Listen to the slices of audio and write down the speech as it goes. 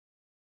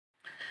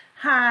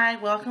Hi,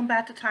 welcome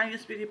back to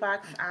Tanya's Beauty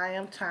Box. I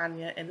am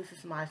Tanya, and this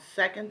is my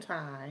second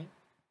time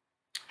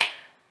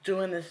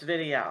doing this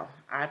video.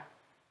 I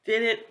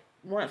did it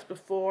once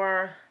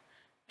before,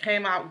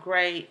 came out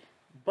great,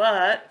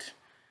 but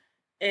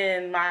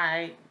in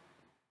my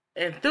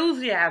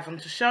enthusiasm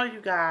to show you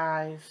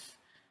guys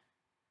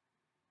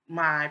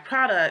my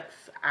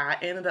products, I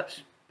ended up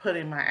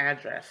putting my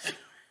address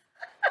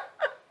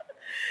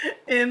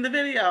in the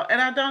video,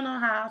 and I don't know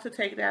how to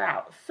take that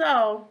out.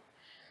 So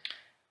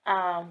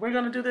we're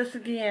going to do this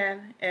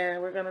again,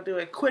 and we're going to do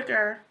it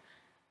quicker,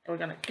 and we're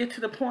going to get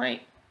to the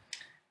point.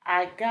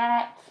 I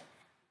got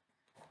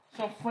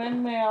some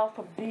friend mail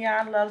from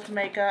Dion Loves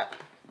Makeup.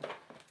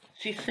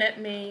 She sent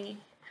me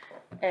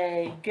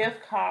a gift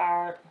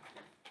card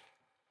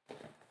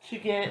to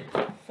get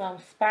some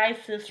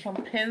spices from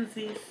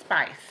Penzey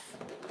Spice.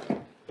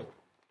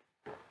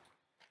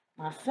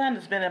 My son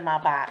has been in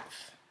my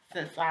box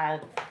since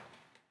I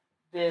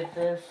did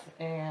this,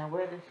 and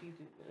where did he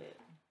do it?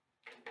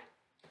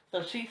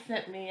 So she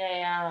sent me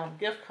a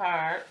gift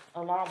card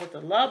along with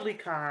a lovely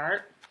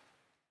card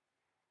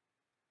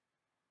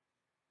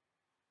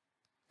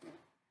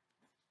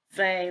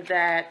saying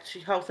that she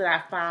hopes that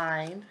I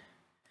find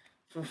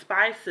some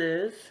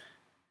spices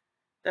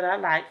that I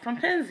like from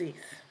Penzey's.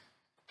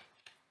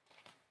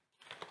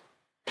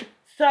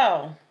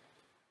 So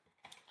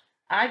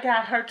I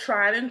got her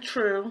tried and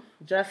true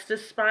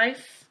Justice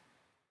Spice.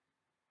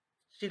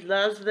 She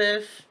loves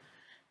this,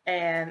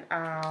 and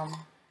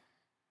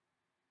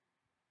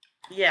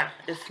yeah,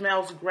 it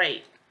smells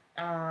great.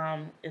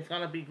 It's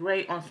gonna be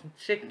great on some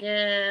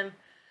chicken,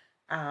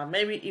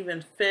 maybe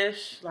even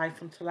fish, like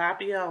some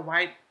tilapia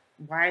or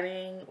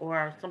whiting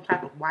or some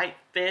type of white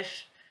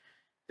fish,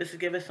 just to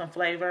give it some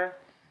flavor.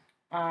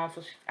 I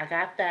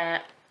got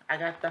that. I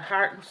got the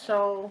Heart and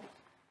Soul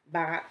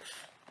box.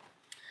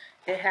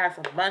 It has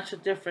a bunch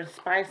of different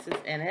spices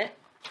in it,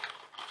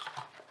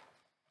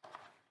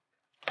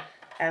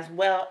 as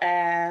well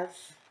as,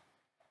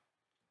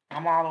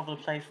 I'm all over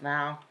the place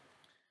now,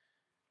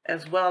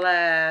 as well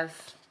as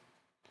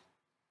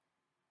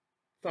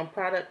some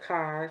product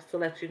cards to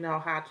let you know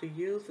how to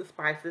use the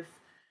spices,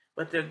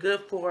 what they're good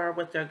for,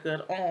 what they're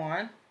good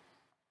on.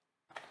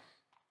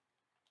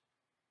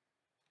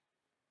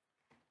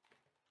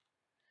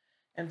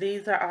 And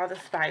these are all the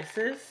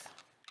spices.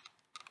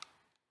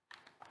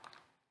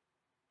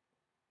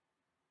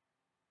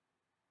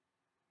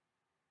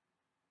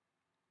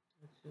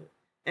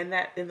 And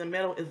that in the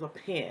middle is a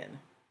pen,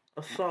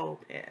 a soul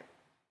pen.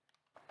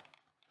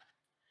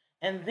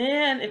 And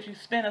then if you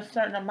spend a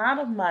certain amount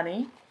of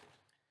money,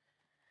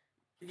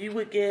 you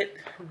would get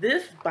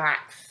this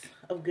box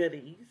of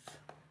goodies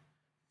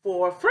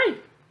for free.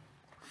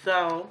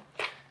 So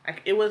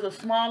it was a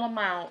small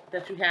amount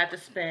that you had to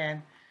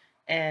spend,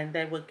 and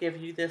they would give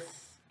you this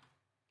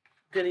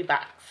goodie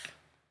box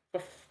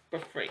for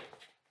free.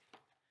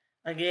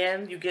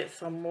 Again, you get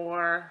some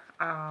more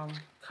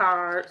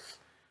cards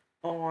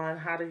on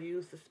how to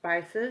use the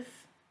spices.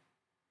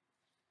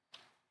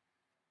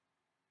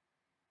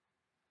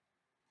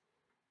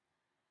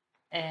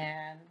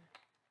 And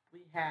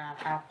we have,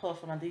 I'll pull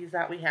some of these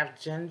out. We have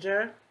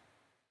ginger.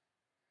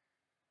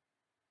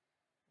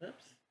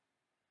 Oops.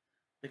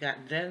 We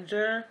got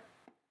ginger.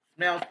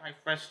 Smells like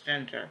fresh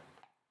ginger.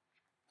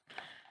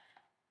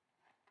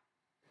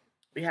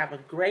 We have a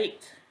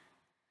great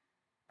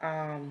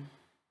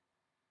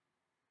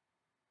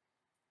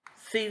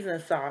seasoning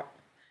salt.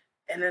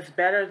 And it's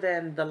better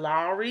than the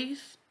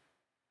Lawry's.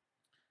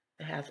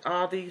 It has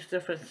all these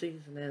different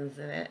seasonings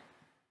in it.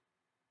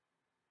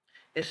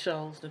 It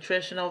shows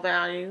nutritional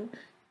value,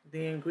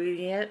 the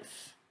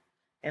ingredients,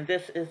 and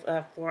this is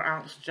a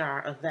 4-ounce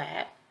jar of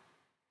that.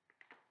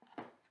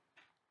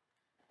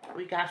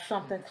 We got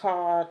something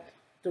called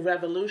the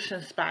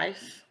Revolution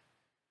Spice.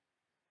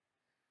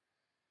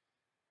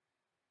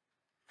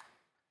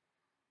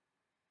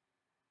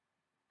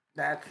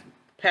 That's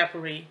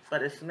peppery,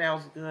 but it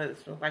smells good. It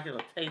smells like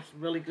it'll taste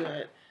really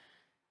good.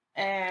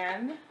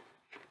 And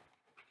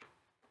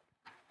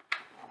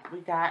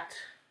we got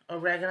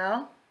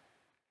oregano.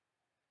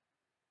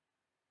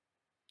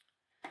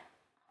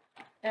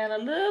 And a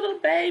little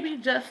baby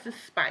Justice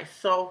Spice.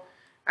 So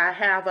I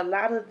have a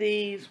lot of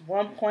these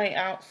 1.1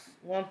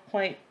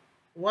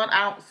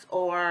 ounce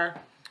or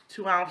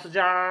 2-ounce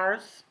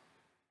jars.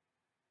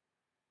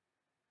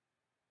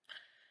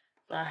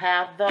 So I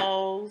have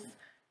those,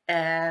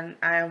 and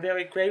I am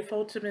very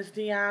grateful to Miss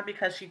Dion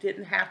because she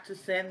didn't have to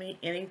send me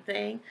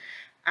anything.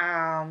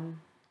 And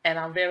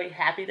I'm very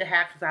happy to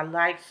have, because I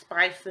like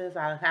spices.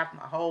 I have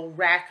my whole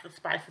rack of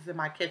spices in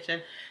my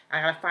kitchen.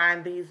 I gotta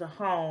find these at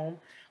home.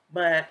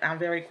 But I'm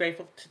very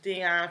grateful to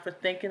Dion for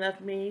thinking of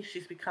me.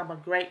 She's become a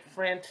great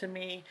friend to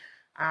me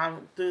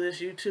through this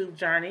YouTube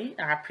journey.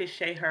 I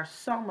appreciate her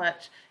so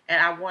much.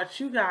 And I want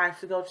you guys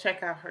to go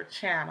check out her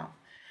channel.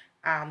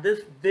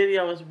 This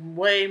video is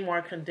way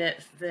more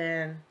condensed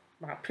than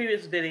my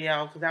previous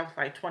video, because that was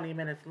like 20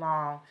 minutes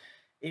long.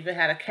 Even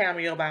had a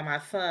cameo by my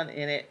son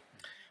in it.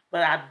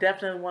 But I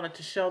definitely wanted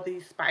to show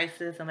these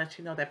spices and let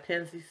you know that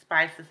Penzey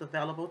Spice is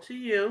available to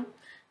you.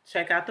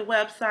 check out the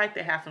website.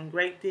 They have some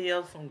great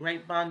deals, some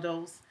great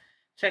bundles.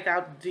 Check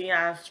out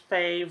Dion's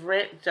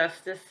favorite,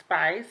 Justice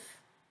Spice.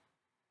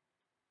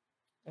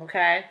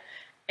 Okay?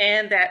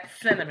 And that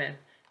cinnamon.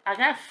 I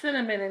got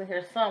cinnamon in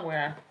here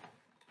somewhere.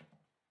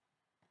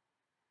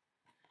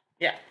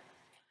 Yeah.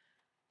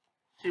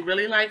 She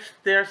really likes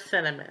their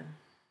cinnamon.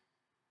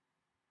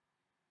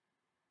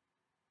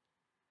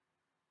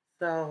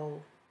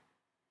 So,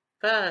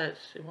 fudge,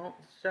 it won't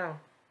show.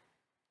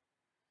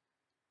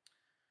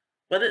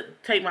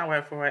 But take my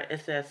word for it,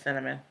 it says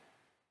cinnamon.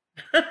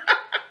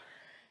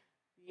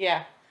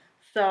 Yeah.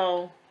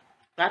 So,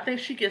 I think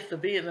she gets the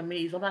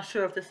Vietnamese. I'm not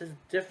sure if this is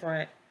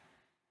different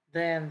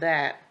than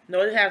that.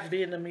 No, it has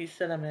Vietnamese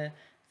cinnamon. It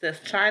says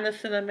China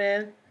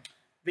cinnamon,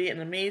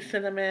 Vietnamese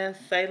cinnamon,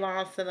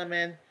 Ceylon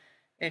cinnamon,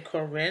 and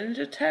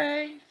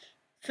Coringetate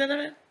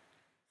cinnamon.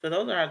 So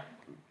those are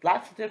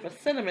lots of different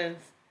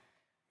cinnamons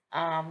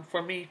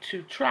for me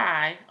to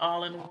try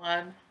all in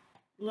one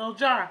little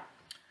jar.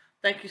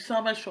 Thank you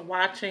so much for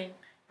watching.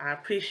 I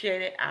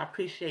appreciate it. I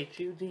appreciate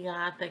you,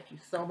 Dion. Thank you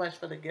so much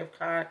for the gift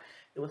card.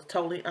 It was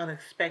totally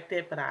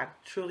unexpected, but I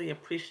truly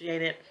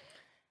appreciate it.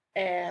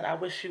 And I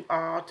wish you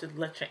all to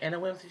let your inner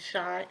whimsy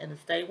shine and to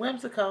stay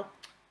whimsical.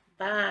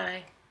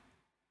 Bye.